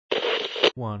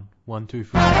One, one, two,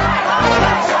 three.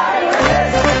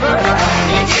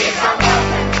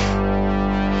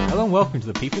 Hello and welcome to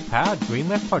the people-powered Green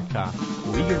Left podcast,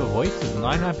 where we give a voice to the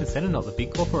 99% and not the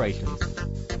big corporations.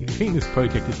 If you think this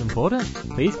project is important,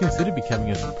 please consider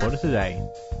becoming a supporter today.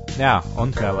 Now,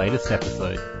 on to our latest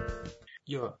episode.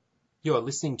 You're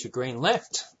listening to Green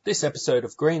Left. This episode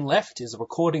of Green Left is a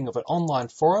recording of an online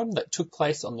forum that took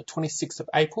place on the 26th of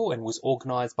April and was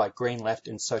organised by Green Left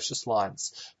and Socialist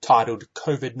Alliance, titled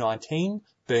COVID-19,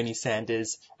 Bernie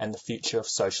Sanders and the Future of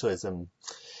Socialism.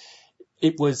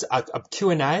 It was a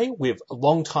Q&A with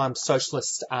longtime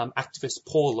socialist activist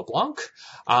Paul LeBlanc.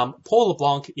 Paul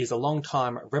LeBlanc is a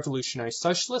longtime revolutionary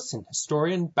socialist and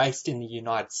historian based in the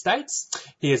United States.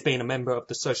 He has been a member of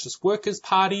the Socialist Workers'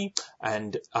 Party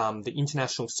and the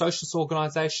International Socialist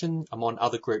Organization, among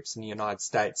other groups in the United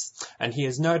States. And he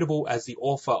is notable as the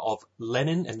author of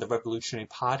Lenin and the Revolutionary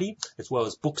Party, as well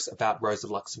as books about Rosa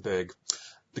Luxemburg.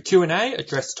 The Q&A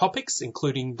addressed topics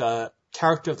including the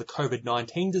character of the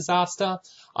COVID-19 disaster,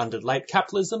 under late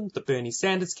capitalism, the Bernie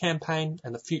Sanders campaign,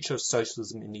 and the future of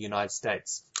socialism in the United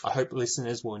States. I hope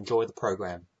listeners will enjoy the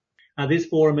program. This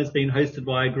forum has been hosted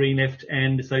by Green Left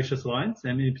and the Socialist Alliance,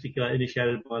 and in particular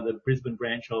initiated by the Brisbane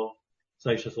branch of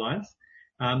Socialist Alliance.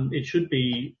 It should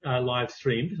be live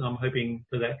streamed. I'm hoping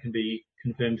that can be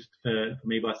confirmed for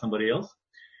me by somebody else.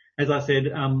 As I said,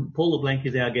 Paul LeBlanc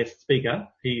is our guest speaker.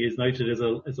 He is noted as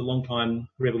a long-time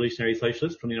revolutionary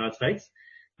socialist from the United States.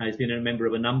 He's been a member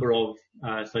of a number of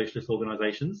socialist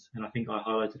organisations, and I think I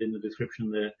highlighted in the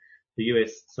description the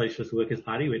US Socialist Workers'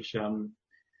 Party, which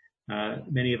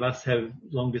many of us have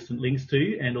long-distance links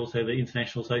to, and also the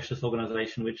International Socialist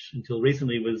Organisation, which until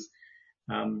recently was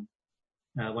one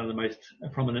of the most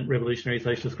prominent revolutionary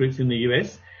socialist groups in the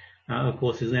US. Of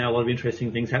course, there's now a lot of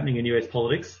interesting things happening in US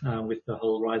politics with the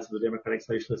whole rise of the Democratic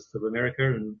Socialists of America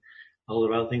and a whole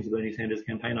lot of other things, the Bernie Sanders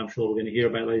campaign. I'm sure we're going to hear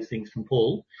about those things from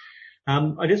Paul.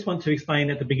 I just want to explain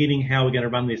at the beginning how we're going to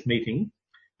run this meeting.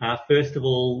 First of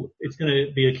all, it's going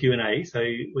to be a Q&A, so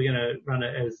we're going to run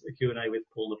it as a Q&A with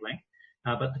Paul LeBlanc.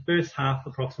 But the first half,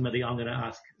 approximately, I'm going to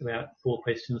ask about 4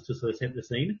 questions to sort of set the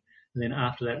scene. And then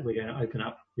after that, we're going to open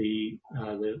up the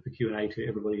Q&A to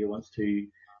everybody who wants to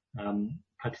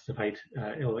participate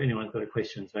or anyone who's got a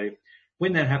question. So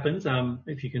when that happens,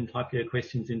 if you can type your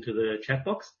questions into the chat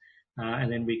box,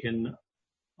 and then we can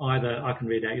I can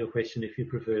read out your question if you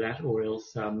prefer that, or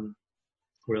else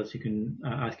you can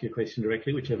ask your question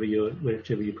directly, whichever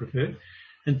you prefer.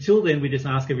 Until then, we just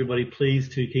ask everybody please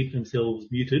to keep themselves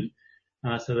muted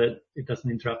so that it doesn't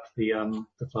interrupt the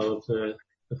flow of the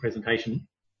presentation.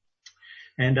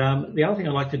 And the other thing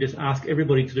I'd like to just ask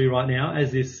everybody to do right now,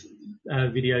 as this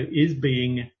video is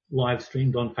being live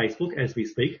streamed on Facebook as we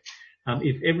speak,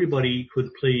 if everybody could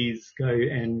please go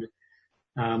and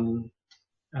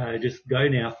just go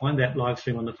now, find that live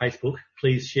stream on the Facebook,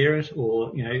 please share it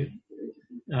or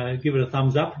give it a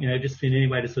thumbs up, just in any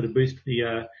way to sort of boost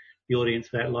the audience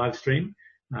for that live stream.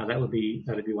 That'd be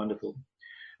wonderful.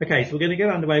 Okay, so we're going to get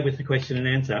underway with the question and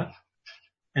answer.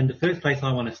 And the first place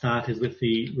I want to start is with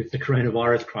the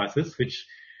coronavirus crisis, which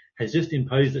has just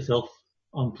imposed itself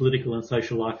on political and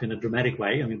social life in a dramatic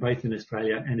way. I mean, both in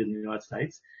Australia and in the United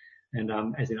States, and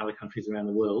as in other countries around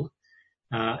the world.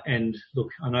 And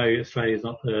look, I know Australia is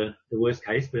not the worst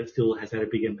case, but it still has had a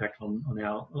big impact on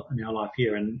our life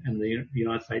here. And the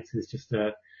United States is just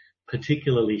a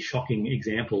particularly shocking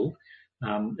example,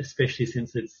 especially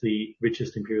since it's the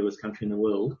richest imperialist country in the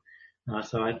world.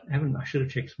 So I should have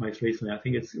checked most recently. I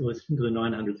think it was into the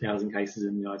 900,000 cases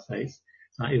in the United States.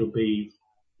 It'll be,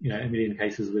 1 million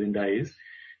cases within days,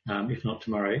 if not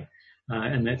tomorrow.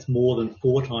 And that's more than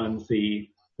 4 times the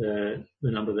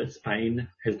number that Spain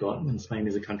has got, and Spain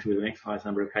is a country with the next highest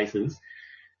number of cases.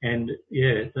 And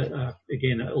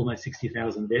again, almost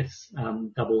 60,000 deaths,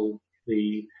 double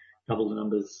the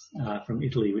numbers from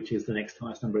Italy, which is the next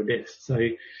highest number of deaths. So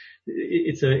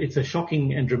it's a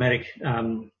shocking and dramatic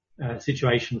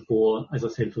situation for, as I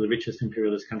said, for the richest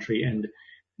imperialist country, and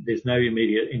there's no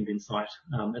immediate end in sight,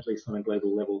 at least on a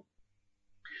global level.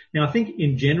 Now, I think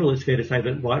in general it's fair to say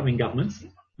that right-wing governments,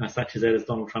 such as that as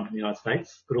Donald Trump in the United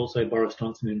States, but also Boris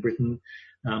Johnson in Britain,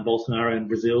 Bolsonaro in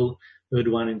Brazil,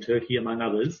 Erdogan in Turkey, among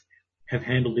others, have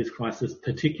handled this crisis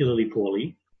particularly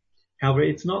poorly. However,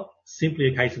 it's not simply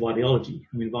a case of ideology.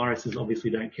 I mean, viruses obviously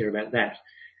don't care about that.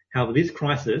 However, this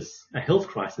crisis, a health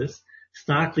crisis,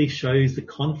 starkly shows the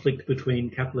conflict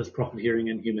between capitalist profiteering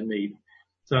and human need.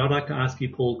 So I'd like to ask you,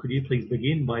 Paul, could you please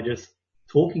begin by just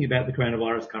talking about the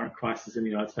coronavirus current crisis in the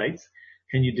United States?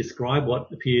 Can you describe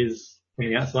what appears from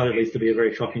the outside at least to be a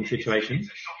very shocking situation?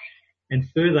 And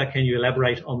further, can you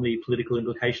elaborate on the political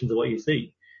implications of what you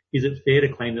see? is it fair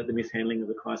to claim that the mishandling of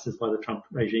the crisis by the Trump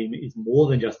regime is more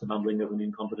than just the mumbling of an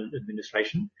incompetent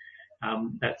administration?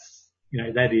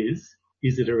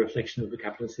 Is it a reflection of the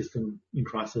capitalist system in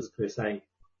crisis per se?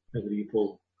 Over to you,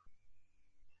 Paul.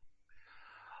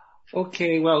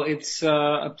 Okay, well, it's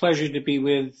a pleasure to be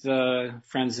with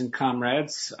friends and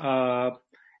comrades. I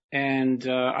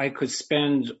could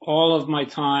spend all of my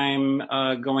time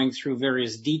going through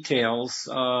various details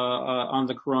on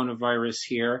the coronavirus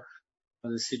here,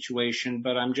 the situation,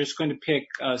 but I'm just going to pick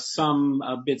some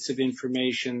bits of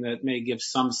information that may give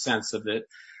some sense of it.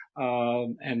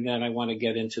 And then I want to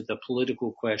get into the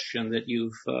political question that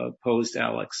you've posed,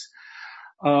 Alex.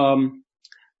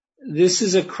 This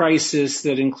is a crisis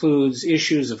that includes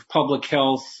issues of public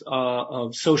health,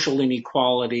 of social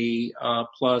inequality,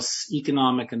 plus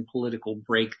economic and political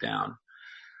breakdown.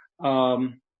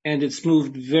 And it's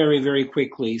moved very, very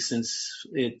quickly since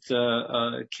it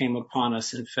came upon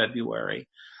us in February.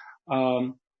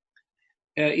 In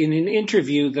an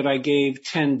interview that I gave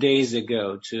 10 days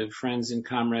ago to friends and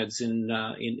comrades in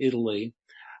Italy,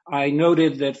 I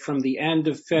noted that from the end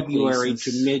of February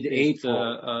to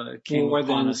mid-April, more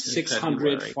than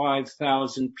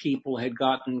 605,000 people had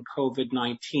gotten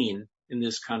COVID-19 in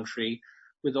this country,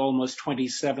 with almost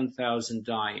 27,000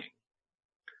 dying.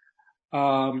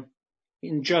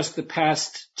 In just the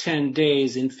past 10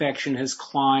 days, infection has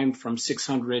climbed from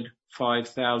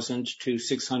 605,000 to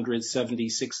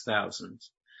 676,000,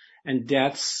 and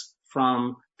deaths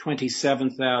from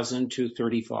 27,000 to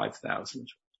 35,000.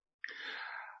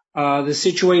 The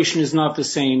situation is not the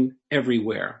same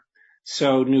everywhere.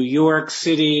 So New York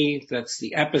City, that's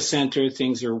the epicenter,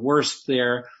 things are worse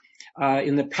there.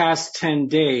 In the past 10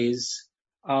 days,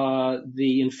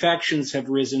 the infections have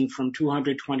risen from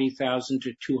 220,000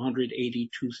 to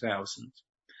 282,000.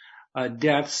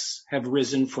 Deaths have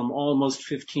risen from almost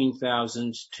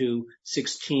 15,000 to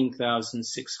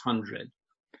 16,600.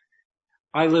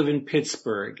 I live in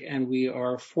Pittsburgh, and we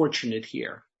are fortunate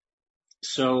here.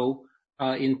 So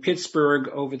in Pittsburgh,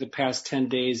 over the past 10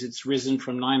 days, it's risen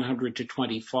from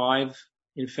 925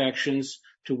 infections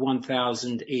to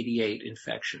 1,088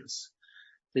 infections.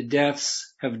 The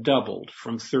deaths have doubled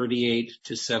from 38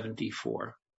 to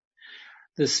 74.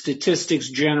 The statistics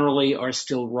generally are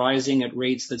still rising at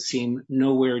rates that seem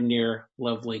nowhere near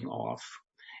leveling off.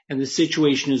 And the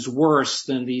situation is worse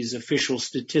than these official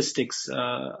statistics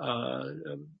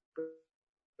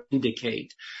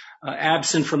indicate.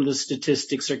 Absent from the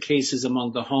statistics are cases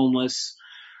among the homeless,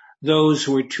 those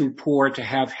who are too poor to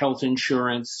have health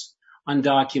insurance,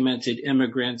 undocumented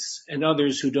immigrants, and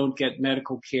others who don't get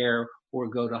medical care or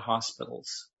go to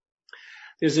hospitals.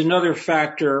 There's another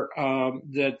factor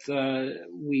that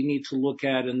we need to look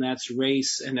at, and that's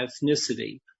race and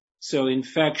ethnicity. So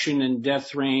infection and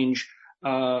death range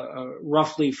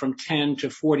roughly from 10 to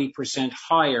 40%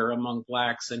 higher among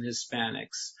blacks and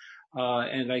Hispanics.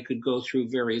 And I could go through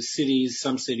various cities.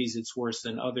 Some cities it's worse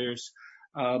than others,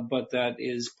 but that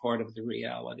is part of the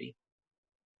reality.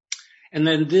 And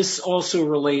then this also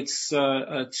relates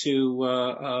to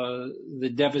the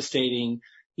devastating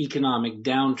economic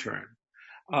downturn.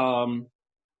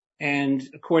 And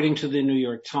according to the New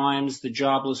York Times, the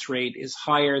jobless rate is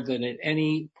higher than at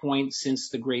any point since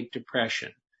the Great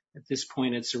Depression. At this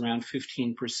point, it's around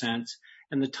 15%.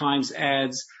 And the Times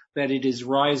adds that it is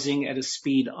rising at a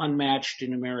speed unmatched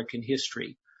in American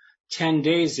history. 10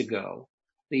 days ago,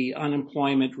 the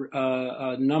unemployment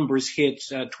numbers hit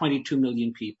 22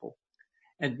 million people.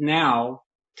 And now,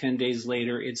 10 days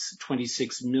later, it's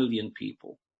 26 million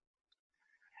people.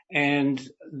 And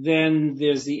then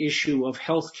there's the issue of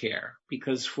health care,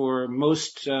 because for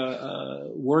most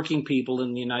working people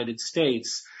in the United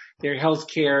States, their health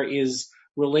care is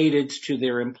related to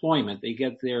their employment. They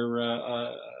get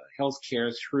their health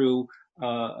care through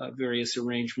various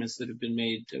arrangements that have been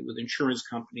made with insurance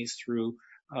companies through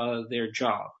their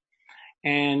job.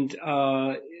 And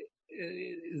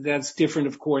that's different,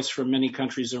 of course, from many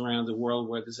countries around the world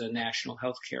where there's a national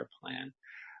health care plan.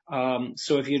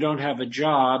 So if you don't have a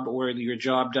job or your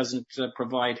job doesn't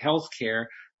provide health care,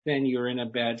 then you're in a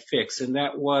bad fix. And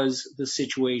that was the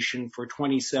situation for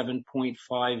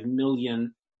 27.5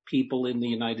 million people in the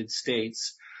United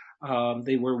States.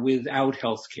 They were without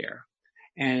health care.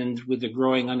 And with the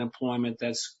growing unemployment,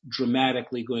 that's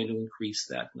dramatically going to increase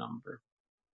that number.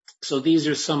 So these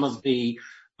are some of the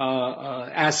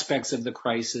aspects of the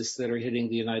crisis that are hitting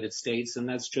the United States, and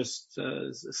that's just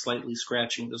slightly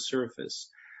scratching the surface.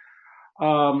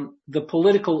 The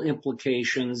political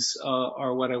implications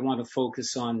are what I want to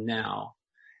focus on now.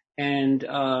 And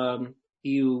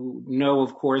you know,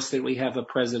 of course, that we have a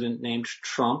president named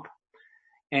Trump,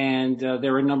 and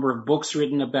there are a number of books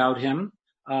written about him.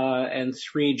 and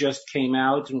 3 just came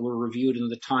out and were reviewed in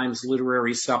the Times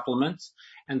Literary Supplement.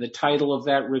 And the title of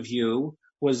that review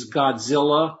was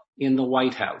Godzilla in the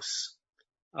White House.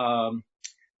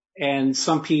 And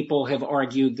some people have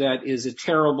argued that is a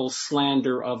terrible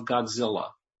slander of Godzilla.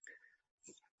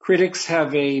 Critics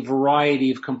have a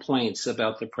variety of complaints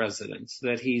about the president,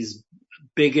 that he's a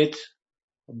bigot,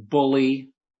 a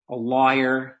bully, a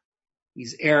liar,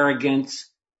 he's arrogant,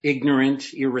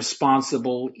 ignorant,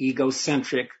 irresponsible,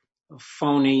 egocentric,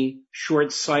 phony,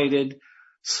 short-sighted,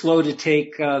 slow to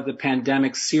take the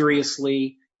pandemic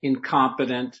seriously,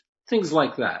 incompetent, things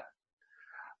like that.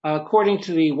 According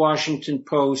to the Washington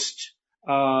Post,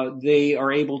 they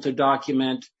are able to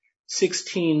document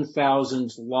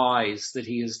 16,000 lies that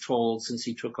he has told since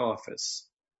he took office.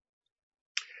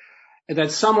 And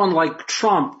that someone like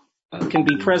Trump can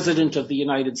be president of the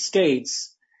United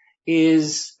States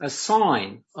is a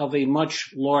sign of a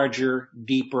much larger,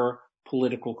 deeper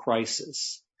political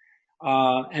crisis.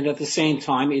 And at the same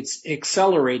time, it's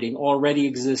accelerating already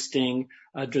existing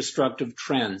destructive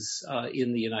trends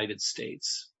in the United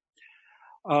States.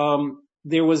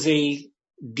 There was a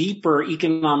deeper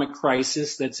economic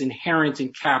crisis that's inherent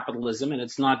in capitalism, and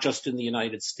it's not just in the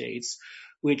United States,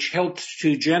 which helped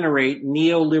to generate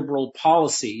neoliberal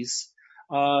policies,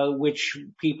 which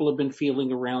people have been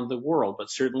feeling around the world, but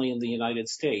certainly in the United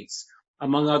States.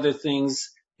 Among other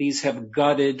things, these have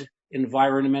gutted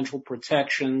environmental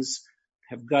protections,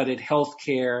 have gutted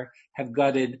healthcare, have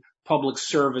gutted public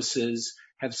services,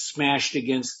 have smashed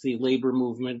against the labor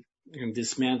movement and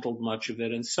dismantled much of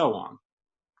it, and so on.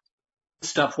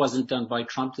 Stuff wasn't done by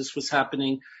Trump. This was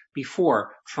happening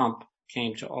before Trump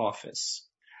came to office.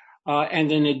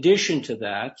 And in addition to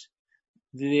that,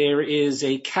 there is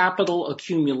a capital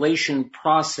accumulation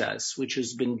process which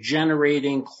has been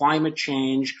generating climate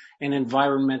change and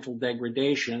environmental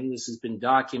degradation. This has been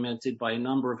documented by a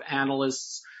number of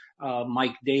analysts,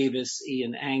 Mike Davis,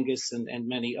 Ian Angus, and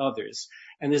many others.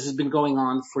 And this has been going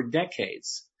on for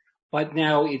decades. But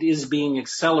now it is being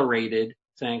accelerated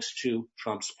thanks to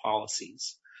Trump's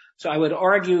policies. So I would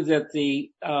argue that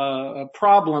the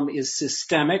problem is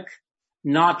systemic,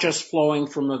 not just flowing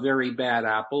from a very bad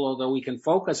apple, although we can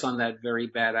focus on that very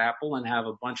bad apple and have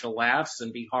a bunch of laughs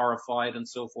and be horrified and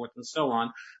so forth and so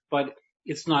on. But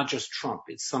it's not just Trump.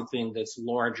 It's something that's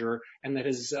larger and that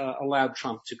has allowed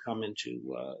Trump to come into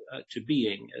to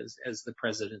being as the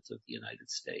president of the United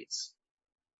States.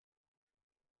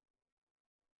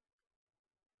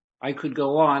 I could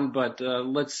go on, but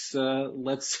let's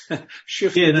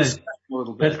shift the discussion a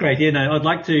little bit. That's great. Yeah, no, I would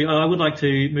like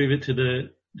to move it to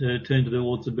turn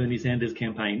towards the Bernie Sanders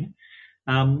campaign.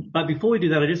 But before we do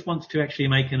that, I just want to actually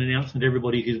make an announcement to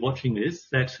everybody who's watching this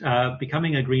that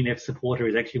becoming a Green Left supporter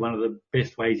is actually one of the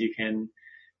best ways you can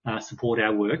support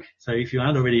our work. So if you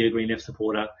aren't already a Green Left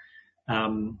supporter,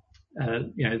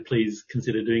 please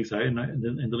consider doing so. And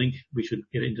the link we should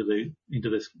get into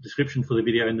the description for the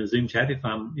video in the Zoom chat if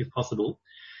possible.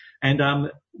 And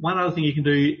one other thing you can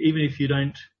do, even if you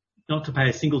not to pay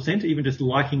a single cent, even just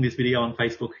liking this video on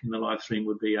Facebook in the live stream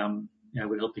would be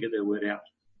would help to get their word out.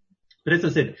 But as I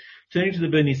said, turning to the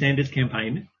Bernie Sanders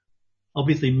campaign,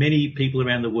 obviously many people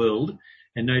around the world,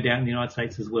 and no doubt in the United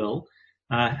States as well,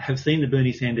 have seen the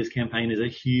Bernie Sanders campaign as a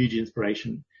huge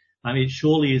inspiration. It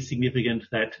surely is significant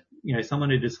that, someone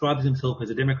who describes himself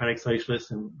as a democratic socialist,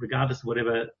 and regardless of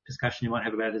whatever discussion you might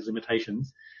have about his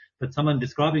limitations, but someone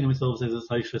describing themselves as a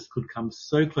socialist could come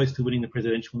so close to winning the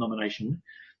presidential nomination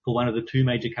for one of the two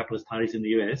major capitalist parties in the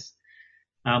US.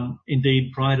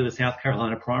 Indeed, prior to the South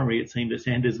Carolina primary, it seemed that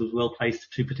Sanders was well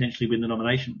placed to potentially win the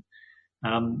nomination.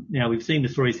 Now, we've seen the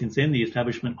story since then. The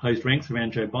establishment closed ranks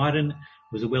around Joe Biden.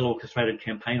 It was a well-orchestrated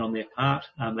campaign on their part.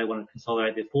 They want to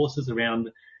consolidate their forces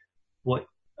around what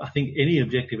I think any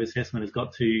objective assessment has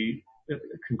got to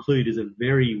conclude is a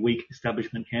very weak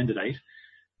establishment candidate.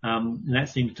 And that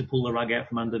seems to pull the rug out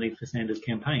from underneath the Sanders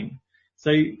campaign.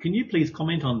 So can you please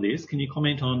comment on this? Can you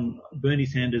comment on Bernie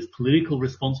Sanders' political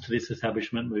response to this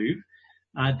establishment move?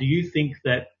 Do you think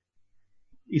that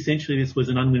essentially this was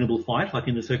an unwinnable fight, like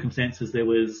in the circumstances there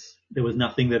was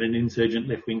nothing that an insurgent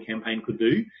left-wing campaign could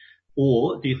do?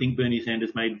 Or do you think Bernie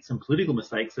Sanders made some political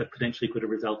mistakes that potentially could have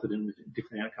resulted in a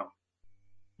different outcome?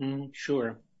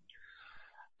 Sure.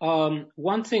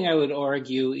 One thing I would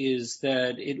argue is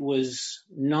that it was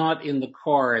not in the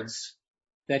cards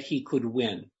that he could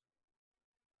win.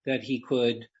 That he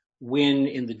could win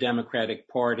in the Democratic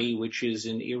Party, which is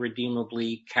an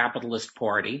irredeemably capitalist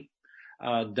party,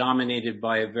 dominated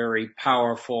by a very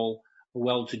powerful,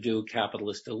 well-to-do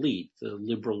capitalist elite, the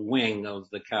liberal wing of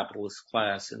the capitalist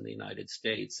class in the United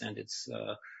States, and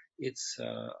its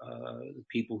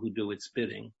people who do its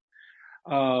bidding.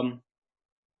 But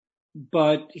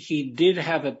he did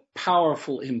have a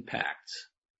powerful impact.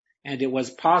 And it was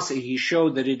possible, he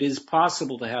showed that it is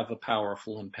possible to have a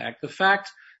powerful impact. The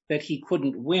fact that he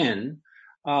couldn't win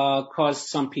caused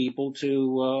some people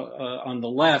to, on the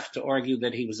left, to argue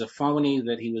that he was a phony,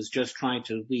 that he was just trying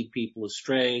to lead people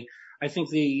astray. I think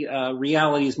the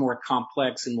reality is more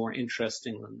complex and more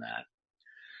interesting than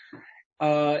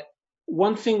that.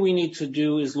 One thing we need to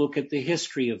do is look at the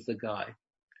history of the guy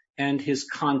and his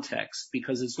context,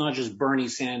 because it's not just Bernie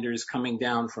Sanders coming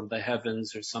down from the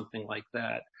heavens or something like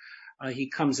that.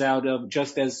 He comes out of,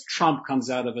 just as Trump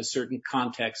comes out of a certain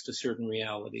context, a certain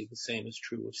reality. The same is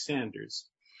true of Sanders.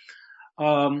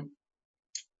 From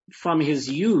his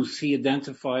youth, he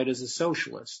identified as a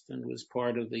socialist and was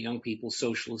part of the Young People's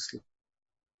Socialist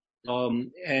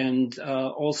and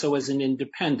also as an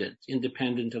independent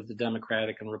of the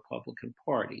Democratic and Republican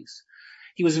parties.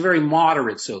 He was a very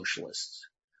moderate socialist,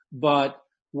 but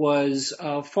was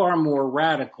far more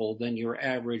radical than your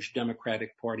average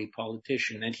Democratic Party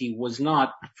politician, and he was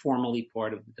not formally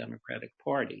part of the Democratic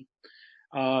Party.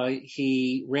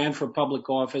 He ran for public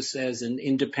office as an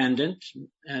independent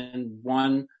and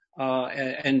won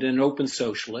and an open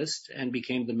socialist, and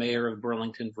became the mayor of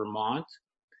Burlington, Vermont,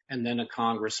 and then a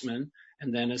congressman,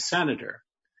 and then a senator.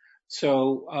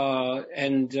 So,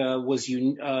 was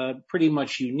pretty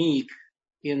much unique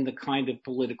in the kind of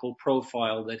political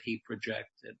profile that he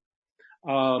projected.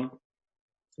 Now,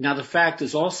 the fact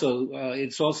is also,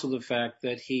 it's also the fact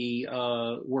that he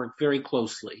worked very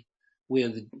closely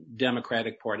with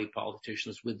Democratic Party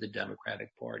politicians, with the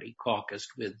Democratic Party, caucused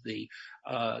with the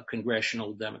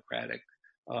Congressional Democratic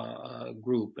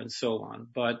group, and so on,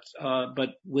 but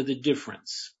with a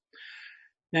difference.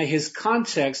 Now, his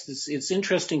context, it's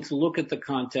interesting to look at the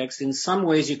context. In some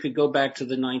ways, you could go back to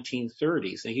the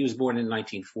 1930s. Now, he was born in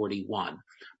 1941.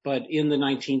 But in the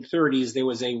 1930s, there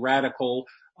was a radical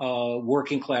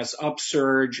working class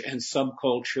upsurge and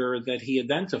subculture that he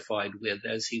identified with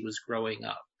as he was growing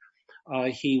up.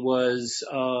 He was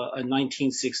a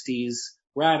 1960s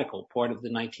radical, part of the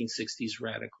 1960s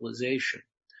radicalization.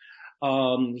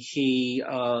 He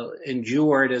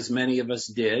endured, as many of us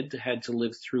did, had to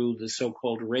live through the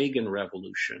so-called Reagan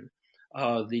Revolution,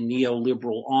 the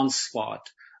neoliberal onslaught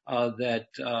that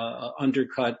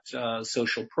undercut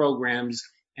social programs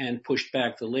and pushed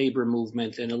back the labor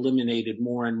movement and eliminated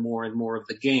more and more and more of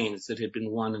the gains that had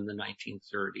been won in the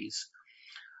 1930s.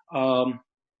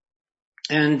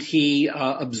 And he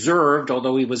observed,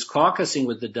 although he was caucusing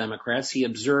with the Democrats, he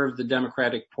observed the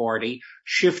Democratic Party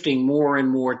shifting more and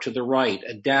more to the right,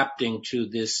 adapting to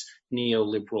this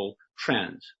neoliberal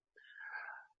trend.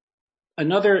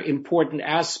 Another important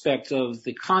aspect of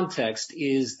the context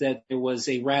is that there was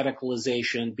a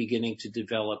radicalization beginning to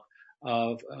develop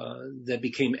that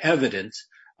became evident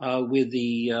with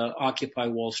the Occupy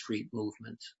Wall Street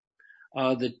movement.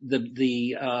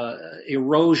 The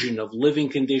erosion of living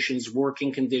conditions,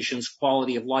 working conditions,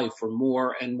 quality of life for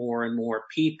more and more and more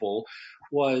people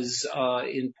was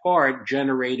in part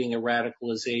generating a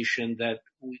radicalization that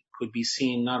could be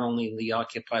seen not only in the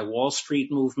Occupy Wall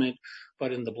Street movement,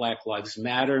 but in the Black Lives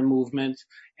Matter movement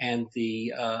and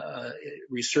the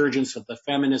resurgence of the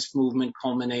feminist movement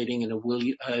culminating in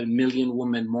a million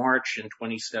woman march in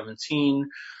 2017.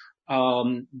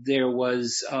 There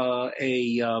was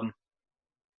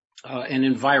an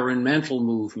environmental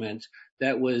movement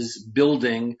that was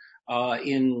building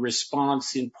in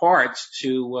response in part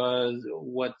to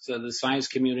what the science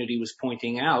community was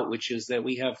pointing out, which is that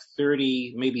we have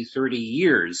 30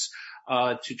 years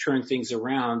to turn things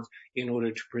around in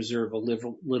order to preserve a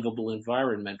livable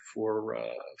environment for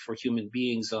human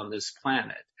beings on this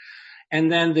planet.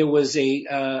 And then there was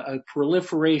a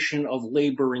proliferation of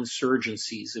labor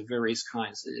insurgencies of various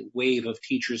kinds, a wave of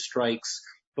teacher strikes.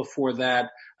 Before that,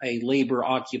 a labor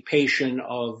occupation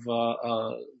of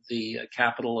the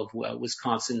capital of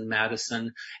Wisconsin,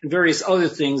 Madison, and various other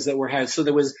things that were had. So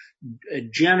there was a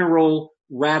general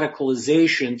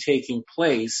radicalization taking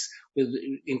place with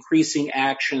increasing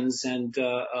actions and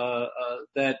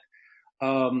that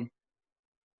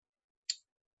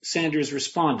Sanders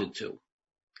responded to.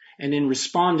 And in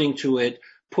responding to it,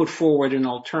 put forward an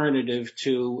alternative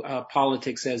to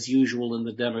politics as usual in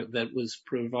that was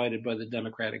provided by the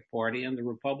Democratic Party and the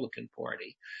Republican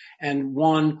Party, and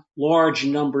won large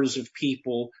numbers of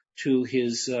people to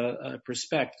his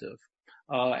perspective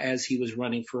as he was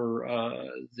running for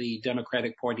the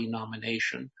Democratic Party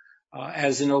nomination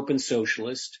as an open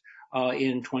socialist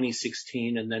in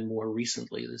 2016 and then more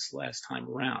recently this last time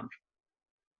around.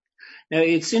 Now,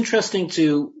 it's interesting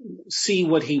to see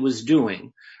what he was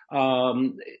doing.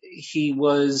 He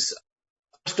was,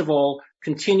 first of all,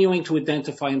 continuing to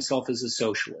identify himself as a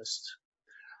socialist.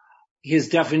 His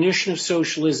definition of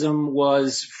socialism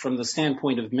was, from the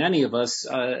standpoint of many of us,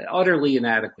 utterly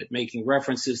inadequate, making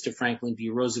references to Franklin D.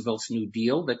 Roosevelt's New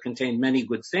Deal that contained many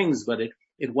good things, but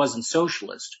it wasn't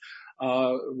socialist.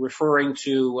 Referring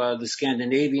to the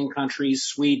Scandinavian countries,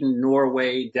 Sweden,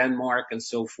 Norway, Denmark, and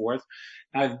so forth.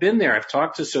 I've been there. I've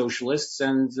talked to socialists,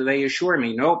 and they assure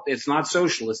me, nope, it's not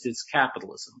socialist, it's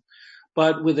capitalism.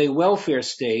 But with a welfare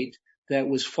state that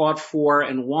was fought for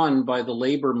and won by the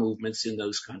labor movements in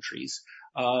those countries,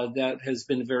 that has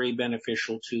been very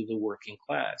beneficial to the working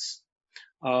class.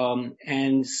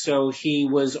 And so he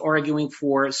was arguing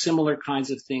for similar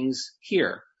kinds of things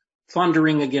here,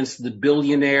 thundering against the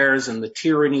billionaires and the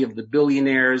tyranny of the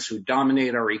billionaires who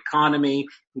dominate our economy,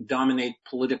 who dominate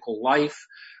political life,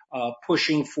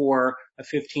 pushing for a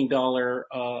 $15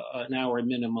 an hour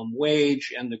minimum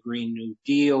wage and the Green New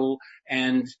Deal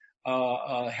and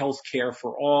health care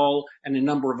for all and a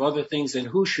number of other things. And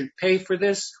who should pay for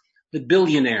this? The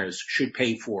billionaires should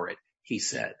pay for it, he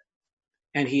said.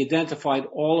 And he identified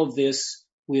all of this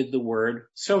with the word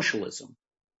socialism.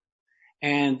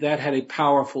 And that had a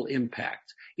powerful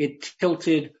impact. It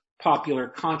tilted popular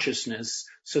consciousness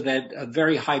so that a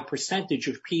very high percentage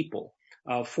of people,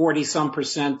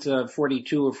 40%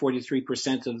 42 or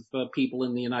 43% of people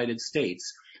in the United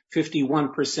States,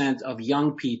 51% of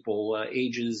young people,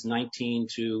 ages 19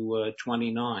 to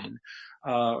 29,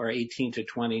 or 18 to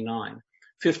 29,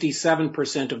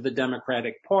 57% of the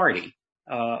Democratic Party,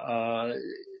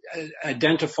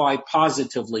 identify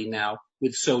positively now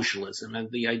with socialism.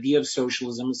 And the idea of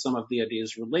socialism and some of the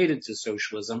ideas related to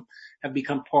socialism have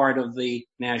become part of the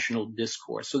national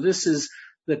discourse. So this is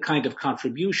the kind of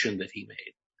contribution that he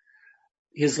made.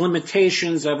 His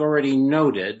limitations I've already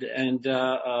noted, and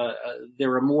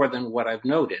there are more than what I've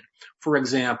noted. For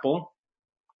example,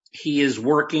 he is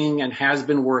working and has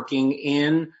been working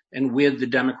in and with the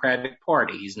Democratic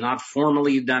Party. He's not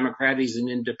formally a Democrat, he's an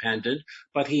independent,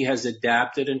 but he has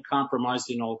adapted and compromised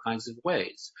in all kinds of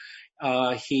ways.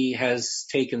 He has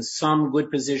taken some good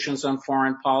positions on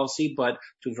foreign policy, but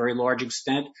to a very large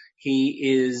extent, he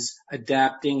is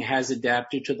has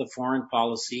adapted to the foreign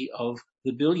policy of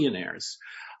the billionaires.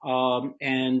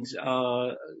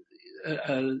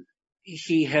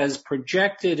 He has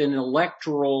projected an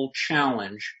electoral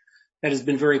challenge that has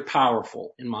been very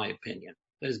powerful, in my opinion,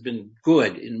 that has been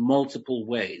good in multiple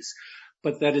ways,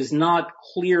 but that is not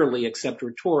clearly, except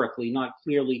rhetorically, not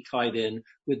clearly tied in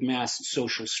with mass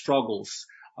social struggles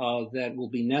that will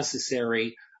be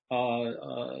necessary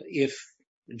if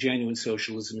genuine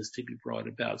socialism is to be brought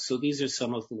about. So these are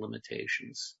some of the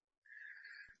limitations.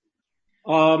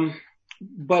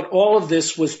 But all of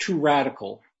this was too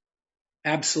radical,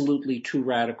 absolutely too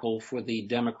radical for the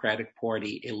Democratic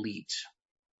Party elite.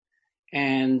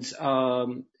 And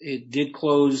it did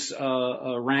close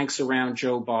ranks around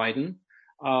Joe Biden.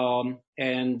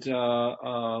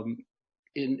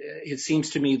 It seems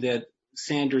to me that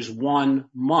Sanders won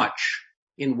much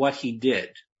in what he did.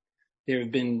 There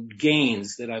have been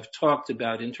gains that I've talked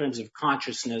about in terms of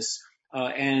consciousness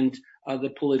and the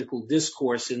political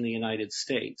discourse in the United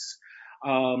States.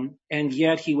 And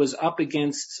yet he was up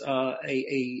against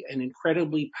an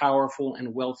incredibly powerful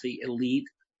and wealthy elite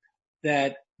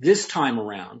that this time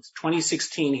around,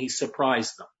 2016, he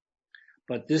surprised them.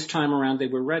 But this time around, they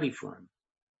were ready for him.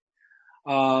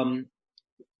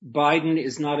 Biden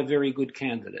is not a very good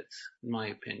candidate, in my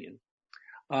opinion.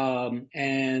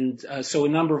 So a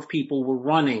number of people were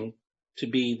running to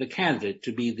be the candidate,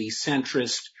 to be the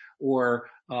centrist or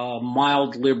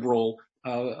mild liberal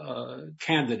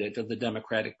candidate of the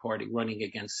Democratic Party running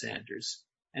against Sanders.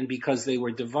 And because they were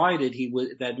divided,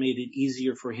 that made it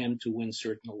easier for him to win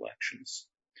certain elections.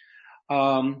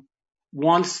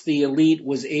 Once the elite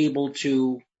was able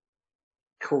to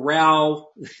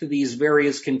corral these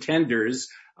various contenders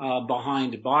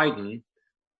behind Biden,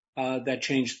 that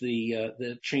changed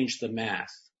the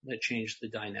math, that changed the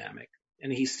dynamic.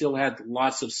 And he still had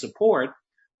lots of support,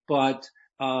 but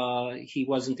he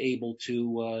wasn't able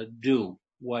to do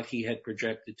what he had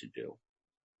projected to do.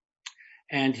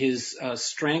 And his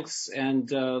strengths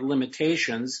and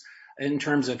limitations in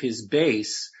terms of his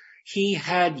base, he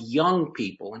had young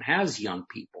people and has young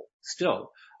people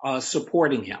still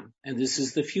supporting him. And this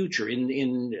is the future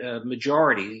in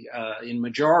majorities,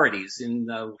 in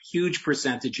huge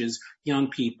percentages, young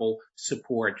people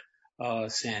support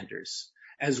Sanders,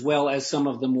 as well as some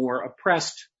of the more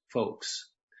oppressed folks.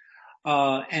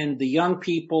 And the young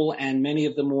people and many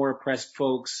of the more oppressed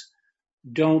folks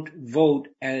don't vote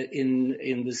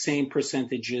in the same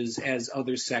percentages as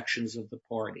other sections of the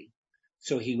party.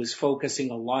 So he was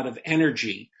focusing a lot of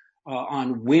energy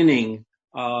on winning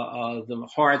the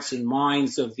hearts and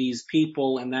minds of these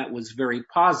people, and that was very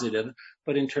positive.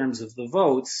 But in terms of the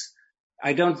votes,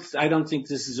 I don't think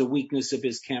this is a weakness of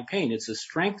his campaign. It's a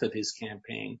strength of his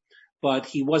campaign. But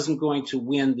he wasn't going to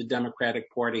win the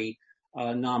Democratic Party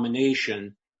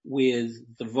nomination with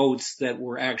the votes that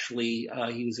were actually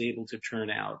he was able to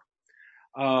turn out.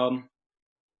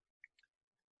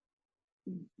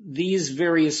 These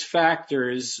various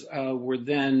factors were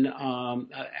then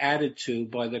added to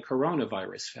by the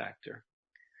coronavirus factor.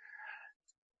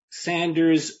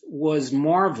 Sanders was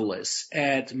marvelous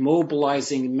at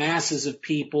mobilizing masses of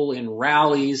people in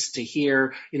rallies to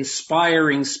hear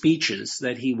inspiring speeches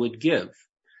that he would give.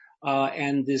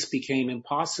 And this became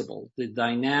impossible. The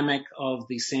dynamic of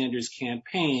the Sanders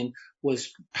campaign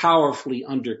was powerfully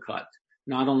undercut,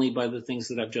 not only by the things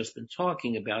that I've just been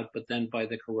talking about, but then by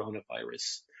the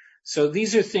coronavirus. So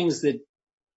these are things that,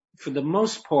 for the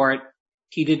most part,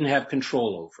 he didn't have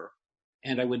control over.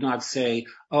 And I would not say,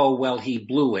 oh, well, he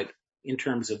blew it in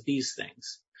terms of these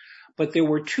things. But there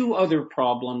were two other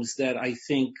problems that I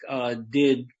think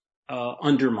did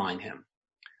undermine him.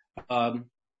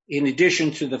 In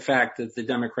addition to the fact that the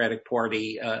Democratic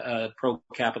Party,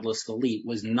 pro-capitalist elite,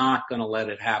 was not going to let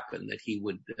it happen, that he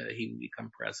would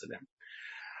become president.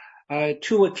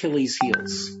 Two Achilles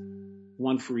heels,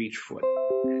 one for each foot.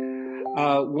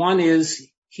 One is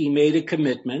he made a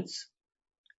commitment,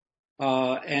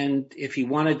 and if he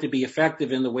wanted to be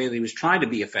effective in the way that he was trying to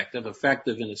be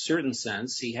effective in a certain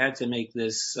sense, he had to make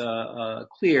this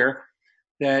clear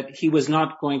that he was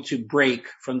not going to break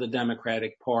from the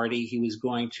Democratic Party. He was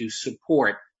going to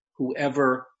support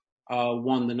whoever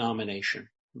won the nomination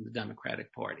from the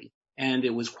Democratic Party. And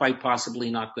it was quite possibly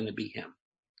not going to be him.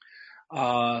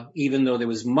 Even though there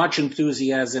was much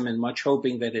enthusiasm and much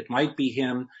hoping that it might be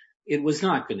him, it was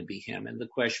not going to be him. And the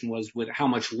question was, how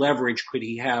much leverage could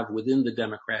he have within the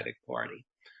Democratic Party?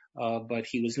 But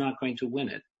he was not going to win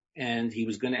it. And he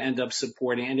was going to end up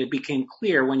supporting. And it became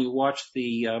clear when you watched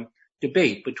the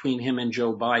debate between him and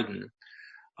Joe Biden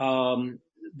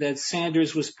that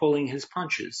Sanders was pulling his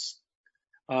punches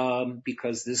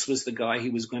because this was the guy he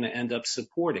was going to end up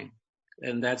supporting.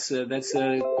 And that's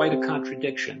quite a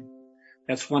contradiction.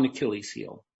 That's one Achilles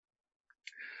heel.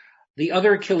 The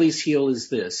other Achilles heel is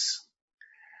this.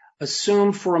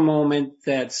 Assume for a moment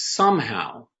that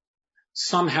somehow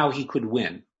he could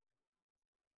win.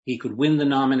 He could win the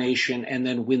nomination and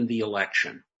then win the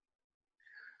election.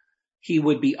 He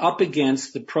would be up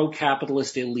against the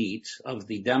pro-capitalist elite of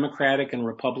the Democratic and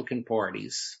Republican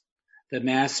parties, the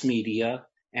mass media,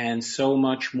 and so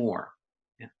much more.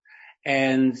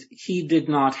 And he did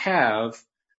not have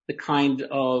the kind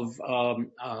of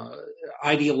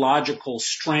ideological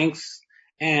strength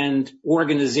and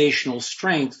organizational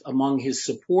strength among his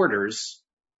supporters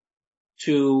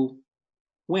to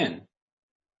win.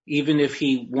 Even if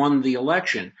he won the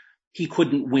election, he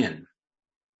couldn't win.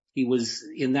 He was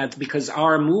in that because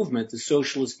our movement, the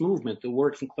socialist movement, the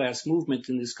working class movement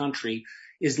in this country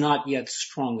is not yet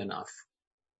strong enough.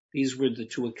 These were the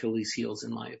two Achilles heels,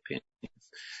 in my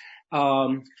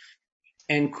opinion.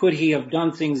 And could he have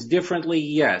done things differently?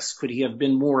 Yes. Could he have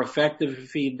been more effective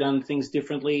if he had done things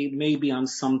differently? Maybe on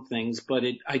some things, but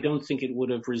I don't think it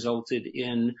would have resulted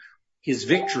in his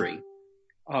victory.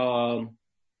 On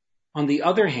the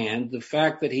other hand, the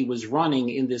fact that he was running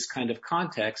in this kind of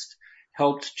context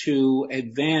helped to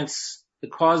advance the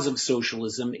cause of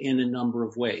socialism in a number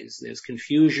of ways. There's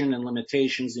confusion and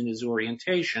limitations in his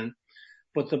orientation,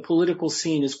 but the political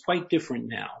scene is quite different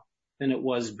now than it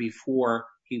was before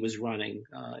he was running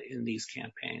in these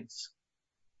campaigns.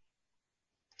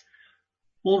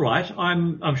 All right.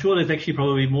 I'm sure there's actually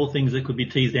probably more things that could be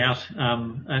teased out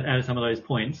of some of those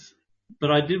points.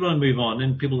 But I did want to move on,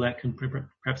 and people that can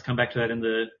perhaps come back to that in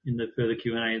the further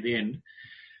Q&A at the end.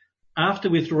 After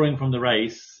withdrawing from the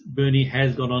race, Bernie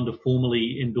has gone on to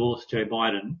formally endorse Joe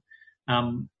Biden.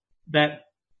 That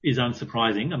is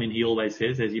unsurprising. I mean, he always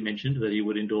says, as you mentioned, that he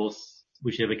would endorse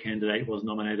whichever candidate was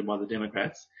nominated by the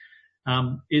Democrats.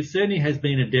 It certainly has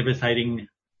been a devastating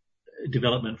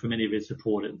development for many of his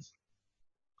supporters.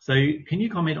 So can you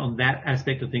comment on that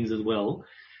aspect of things as well?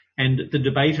 And the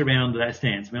debate around that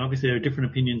stance. I mean, obviously there are different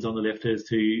opinions on the left as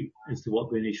to what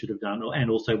Bernie should have done,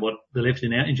 and also what the left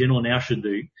in general now should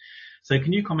do. So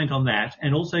can you comment on that?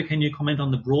 And also can you comment on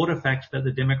the broader fact that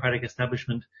the Democratic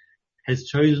establishment has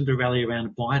chosen to rally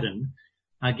around Biden,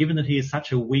 given that he is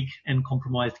such a weak and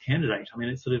compromised candidate? I mean,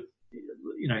 it's sort of,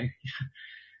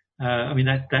 I mean,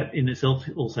 that in itself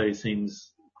also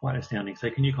seems quite astounding. So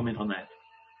can you comment on that?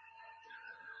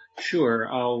 Sure,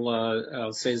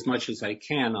 I'll say as much as I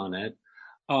can on it.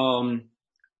 One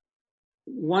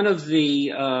of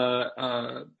the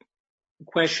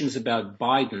questions about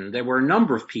Biden, there were a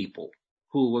number of people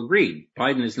who agreed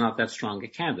Biden is not that strong a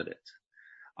candidate.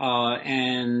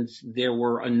 And there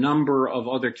were a number of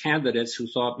other candidates who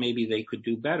thought maybe they could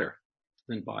do better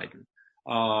than Biden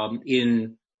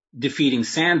in defeating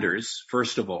Sanders,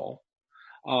 first of all,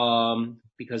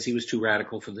 because he was too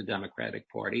radical for the Democratic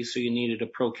Party. So you needed a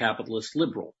pro-capitalist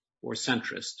liberal or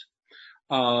centrist,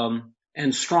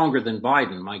 and stronger than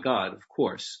Biden, my God, of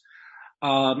course.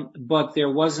 But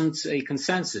there wasn't a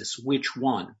consensus which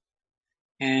won.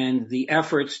 And the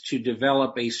efforts to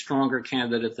develop a stronger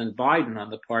candidate than Biden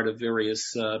on the part of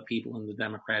various people in the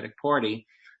Democratic Party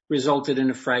resulted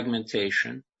in a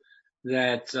fragmentation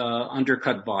that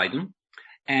undercut Biden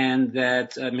and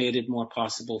that made it more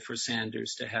possible for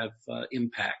Sanders to have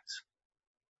impact.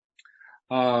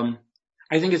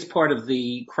 I think it's part of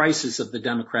the crisis of the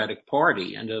Democratic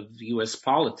Party and of U.S.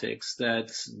 politics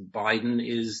that Biden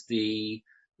is the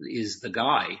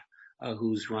guy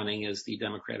who's running as the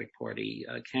Democratic Party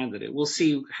candidate. We'll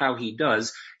see how he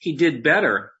does. He did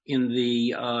better in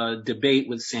the debate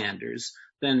with Sanders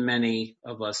than many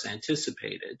of us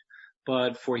anticipated.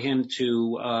 But for him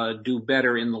to do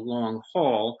better in the long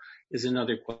haul is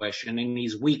another question, and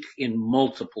he's weak in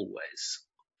multiple ways.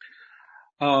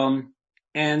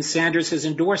 And Sanders has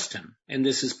endorsed him, and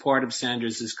this is part of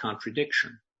Sanders'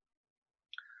 contradiction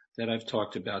that I've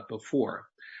talked about before.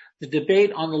 The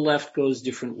debate on the left goes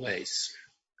different ways.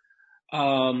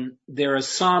 There are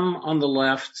some on the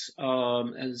left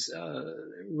as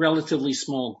relatively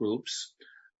small groups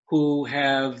who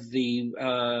have the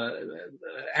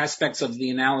aspects of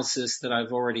the analysis that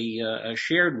I've already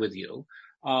shared with you,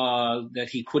 that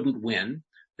he couldn't win,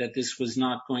 that this was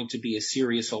not going to be a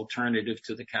serious alternative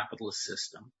to the capitalist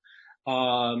system.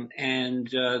 And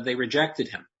they rejected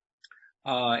him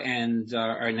and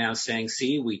are now saying,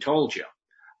 see, we told you.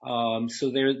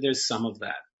 So there's some of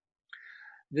that.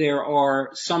 There are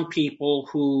some people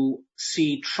who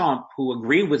see Trump, who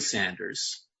agree with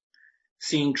Sanders,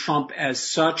 seeing Trump as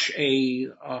such a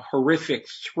horrific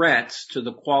threat to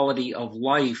the quality of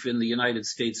life in the United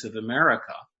States of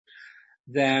America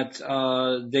that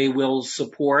they will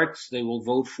support, they will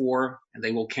vote for, and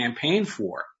they will campaign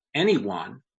for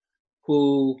anyone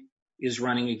who is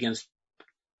running against,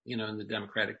 in the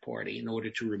Democratic Party in order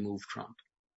to remove Trump.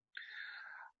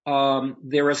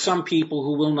 There are some people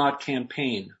who will not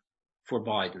campaign for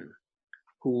Biden,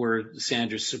 who were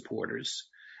Sanders supporters,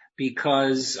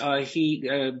 because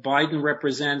Biden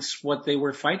represents what they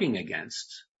were fighting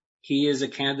against. He is a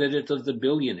candidate of the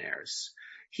billionaires.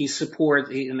 He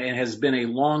has been a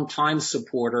long-time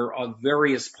supporter of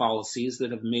various policies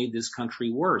that have made this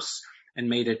country worse and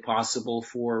made it possible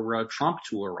for Trump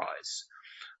to arise.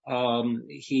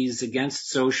 He's against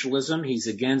socialism. He's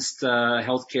against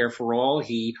health care for all.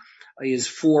 He is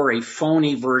for a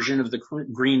phony version of the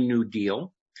Green New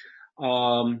Deal.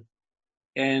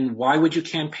 And why would you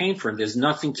campaign for him? There's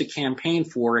nothing to campaign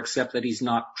for except that he's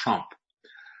not Trump.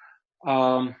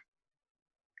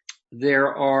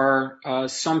 There are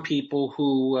some people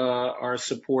who are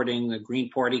supporting the Green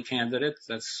Party candidate.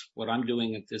 That's what I'm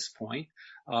doing at this point.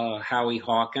 Howie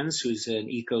Hawkins, who's an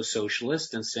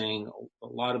eco-socialist and saying a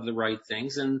lot of the right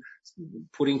things and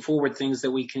putting forward things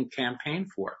that we can campaign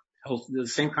for. The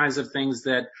same kinds of things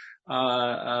that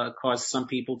caused some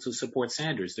people to support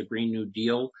Sanders, the Green New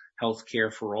Deal, health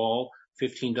care for all,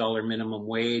 $15 minimum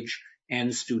wage,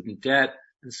 and student debt,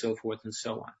 and so forth and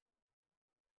so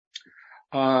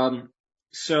on.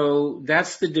 So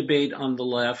that's the debate on the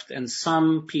left, and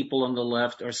some people on the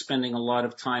left are spending a lot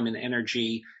of time and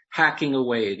energy hacking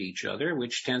away at each other,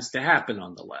 which tends to happen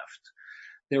on the left.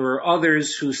 There are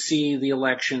others who see the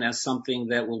election as something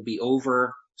that will be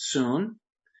over soon,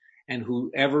 and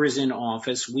whoever is in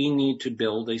office, we need to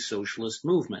build a socialist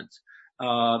movement.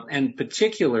 And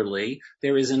particularly,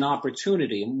 there is an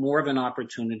opportunity, more of an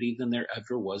opportunity than there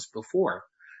ever was before.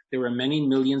 There are many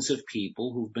millions of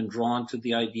people who've been drawn to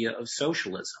the idea of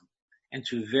socialism and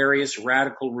to various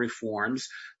radical reforms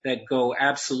that go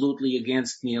absolutely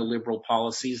against neoliberal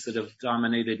policies that have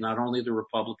dominated not only the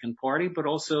Republican Party, but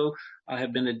also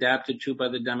have been adapted to by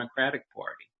the Democratic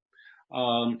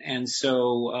Party. And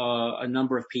so a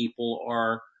number of people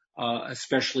are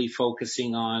especially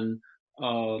focusing on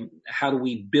how do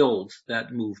we build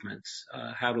that movement?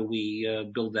 How do we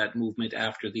build that movement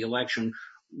after the election,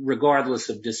 regardless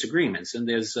of disagreements? And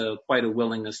there's quite a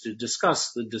willingness to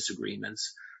discuss the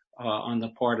disagreements on the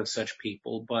part of such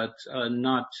people, but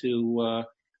not to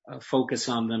focus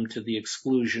on them to the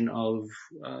exclusion of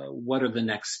what are the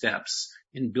next steps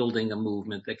in building a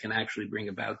movement that can actually bring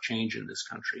about change in this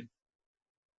country.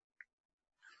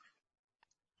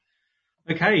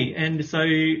 Okay, and so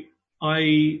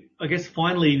I guess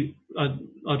finally,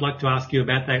 I'd like to ask you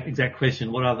about that exact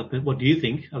question. What do you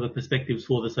think are the perspectives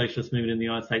for the socialist movement in the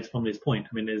United States from this point?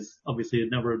 I mean, there's obviously a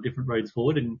number of different roads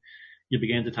forward, and you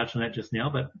began to touch on that just now,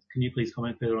 but can you please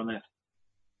comment further on that?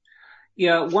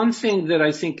 Yeah, one thing that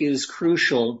I think is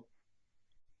crucial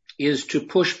is to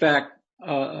push back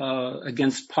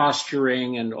against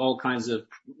posturing and all kinds of,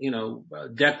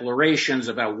 declarations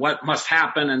about what must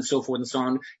happen and so forth and so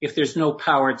on, if there's no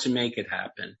power to make it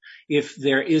happen. If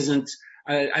there isn't,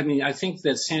 I think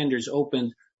that Sanders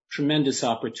opened tremendous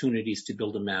opportunities to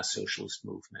build a mass socialist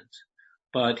movement,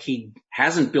 but he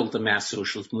hasn't built a mass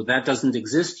socialist movement. That doesn't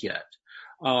exist yet.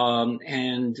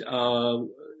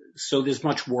 So there's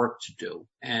much work to do,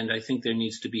 and I think there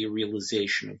needs to be a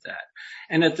realization of that.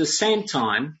 And at the same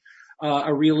time,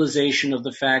 a realization of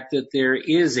the fact that there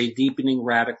is a deepening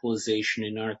radicalization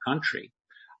in our country,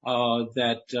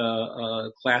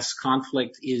 that class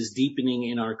conflict is deepening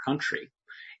in our country.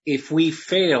 If we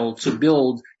fail to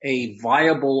build a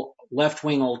viable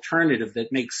left-wing alternative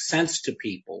that makes sense to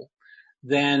people,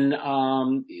 then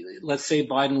let's say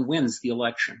Biden wins the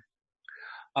election.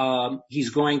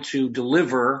 He's going to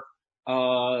deliver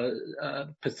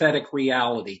pathetic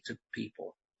reality to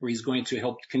people, where he's going to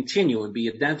help continue and be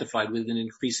identified with an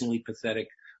increasingly pathetic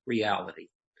reality.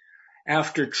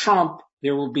 After Trump,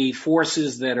 there will be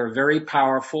forces that are very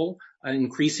powerful,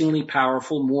 increasingly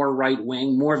powerful, more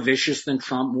right-wing, more vicious than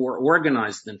Trump, more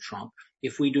organized than Trump.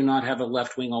 If we do not have a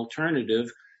left-wing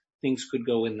alternative, things could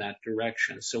go in that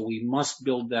direction. So we must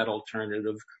build that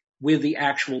alternative with the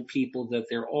actual people that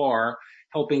there are,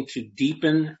 helping to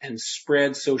deepen and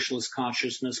spread socialist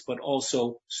consciousness, but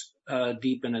also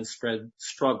deepen and spread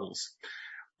struggles.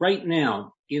 Right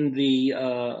now, in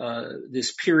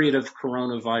this period of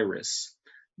coronavirus,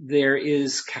 there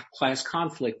is class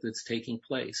conflict that's taking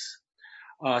place.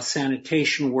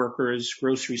 Sanitation workers,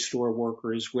 grocery store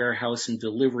workers, warehouse and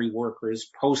delivery workers,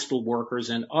 postal workers,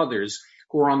 and others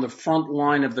who are on the front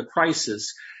line of the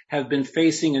crisis have been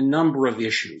facing a number of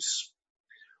issues.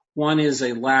 One is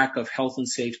a lack of health and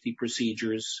safety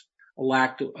procedures, a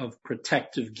lack of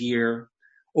protective gear,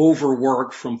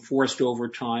 overwork from forced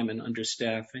overtime and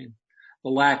understaffing, the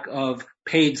lack of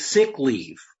paid sick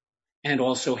leave, and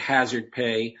also hazard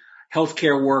pay.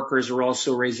 Healthcare workers are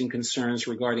also raising concerns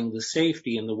regarding the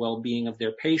safety and the well-being of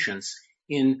their patients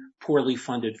in poorly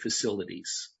funded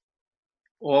facilities.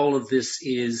 All of this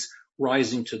is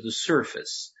rising to the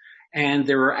surface, and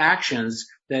there are actions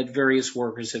that various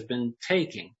workers have been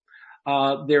taking.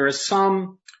 There are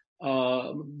some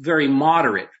very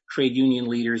moderate trade union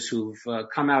leaders who've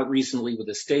come out recently with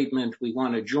a statement. We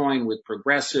want to join with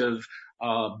progressive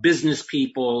business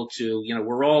people to,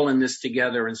 we're all in this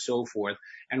together and so forth.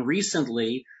 And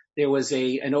recently there was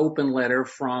an open letter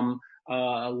from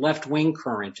a left-wing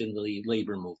current in the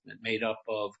labor movement made up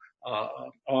of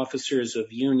officers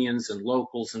of unions and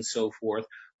locals and so forth,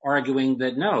 arguing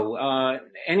that no,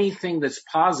 anything that's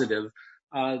positive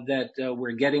that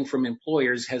we're getting from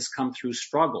employers has come through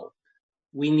struggle.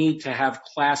 We need to have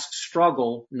class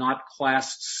struggle, not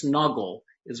class snuggle,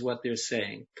 is what they're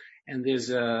saying. And there's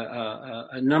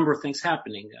a number of things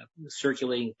happening,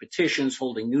 circulating petitions,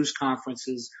 holding news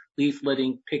conferences,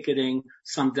 leafleting, picketing,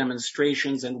 some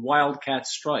demonstrations, and wildcat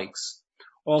strikes.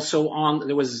 Also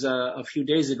there was a few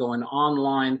days ago an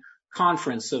online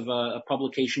conference of a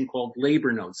publication called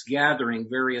Labor Notes, gathering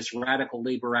various radical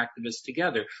labor activists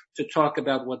together to talk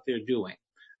about what they're doing.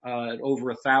 There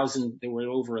were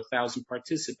over 1,000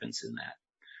 participants in that.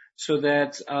 So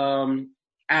that,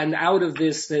 and out of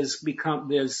this, there's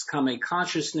come a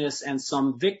consciousness and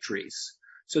some victories.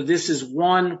 So this is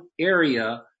one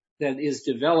area that is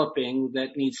developing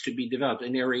that needs to be developed,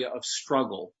 an area of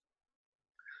struggle.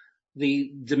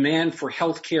 The demand for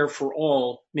health care for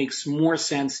all makes more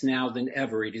sense now than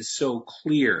ever. It is so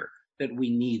clear that we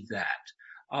need that.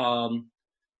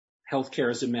 Health care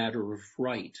is a matter of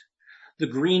right. The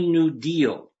Green New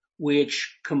Deal,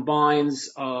 which combines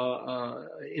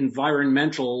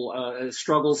environmental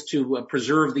struggles to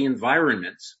preserve the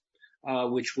environment,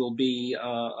 which will be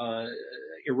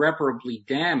irreparably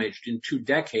damaged in 2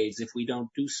 decades if we don't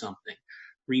do something.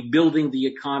 Rebuilding the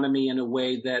economy in a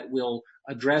way that will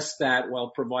address that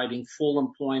while providing full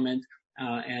employment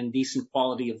and decent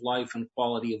quality of life and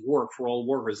quality of work for all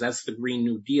workers. That's the Green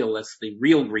New Deal. That's the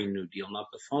real Green New Deal,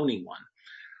 not the phony one.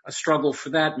 A struggle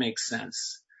for that makes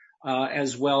sense,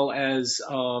 as well as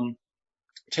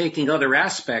taking other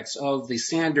aspects of the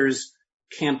Sanders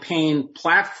campaign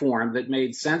platform that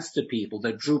made sense to people,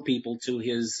 that drew people to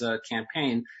his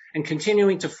campaign, and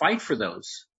continuing to fight for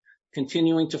those.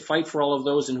 Continuing to fight for all of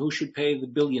those, and who should pay? The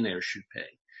billionaires should pay.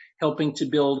 helping to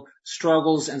build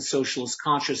struggles and socialist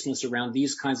consciousness around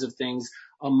these kinds of things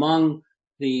among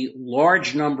the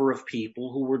large number of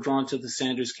people who were drawn to the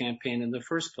Sanders campaign in the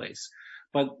first place.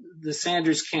 But the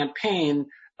Sanders campaign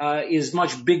is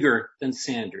much bigger than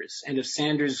Sanders. And if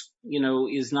Sanders,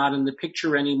 is not in the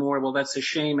picture anymore, well, that's a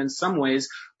shame in some ways.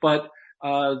 But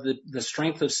the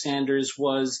strength of Sanders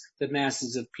was the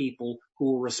masses of people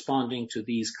who were responding to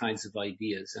these kinds of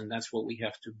ideas. And that's what we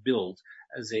have to build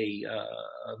as a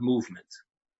movement.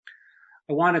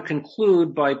 I want to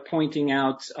conclude by pointing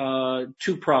out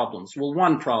two problems. Well,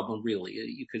 one problem, really.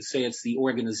 You could say it's the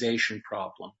organization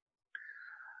problem.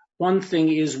 One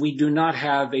thing is we do not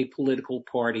have a political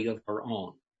party of our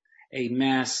own, a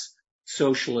mass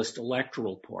socialist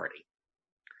electoral party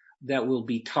that will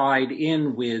be tied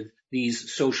in with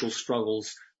these social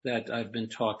struggles that I've been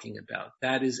talking about.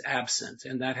 That is absent,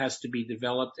 and that has to be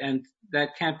developed, and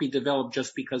that can't be developed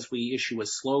just because we issue a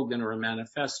slogan or a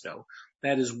manifesto.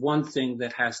 That is one thing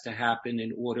that has to happen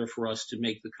in order for us to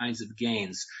make the kinds of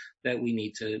gains that we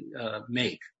need to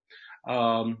make.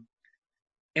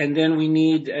 And then we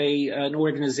need an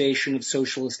organization of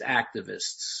socialist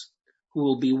activists who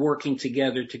will be working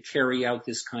together to carry out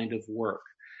this kind of work.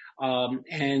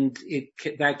 And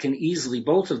that can easily,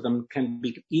 both of them can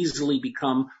easily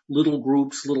become little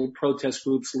groups, little protest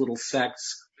groups, little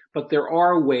sects. But there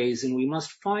are ways, and we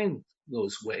must find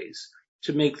those ways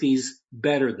to make these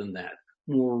better than that,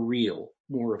 more real,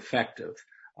 more effective.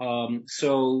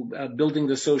 So building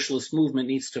the socialist movement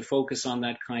needs to focus on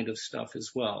that kind of stuff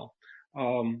as well.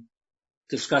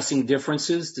 Discussing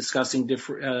differences, discussing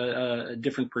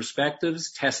different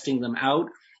perspectives, testing them out,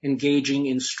 engaging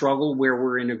in struggle where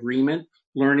we're in agreement,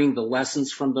 learning the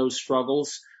lessons from those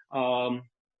struggles.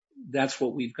 That's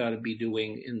what we've got to be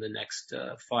doing in the next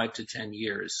 5 to 10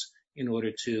 years in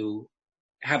order to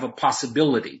have a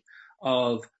possibility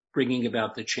of bringing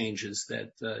about the changes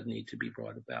that need to be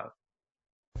brought about.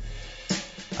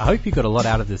 I hope you got a lot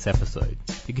out of this episode.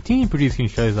 To continue producing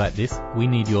shows like this, we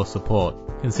need your support.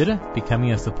 Consider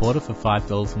becoming a supporter for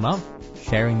 $5 a month,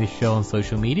 sharing this show on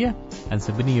social media, and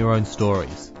submitting your own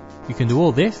stories. You can do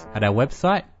all this at our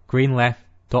website,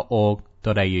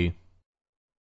 greenleft.org.au.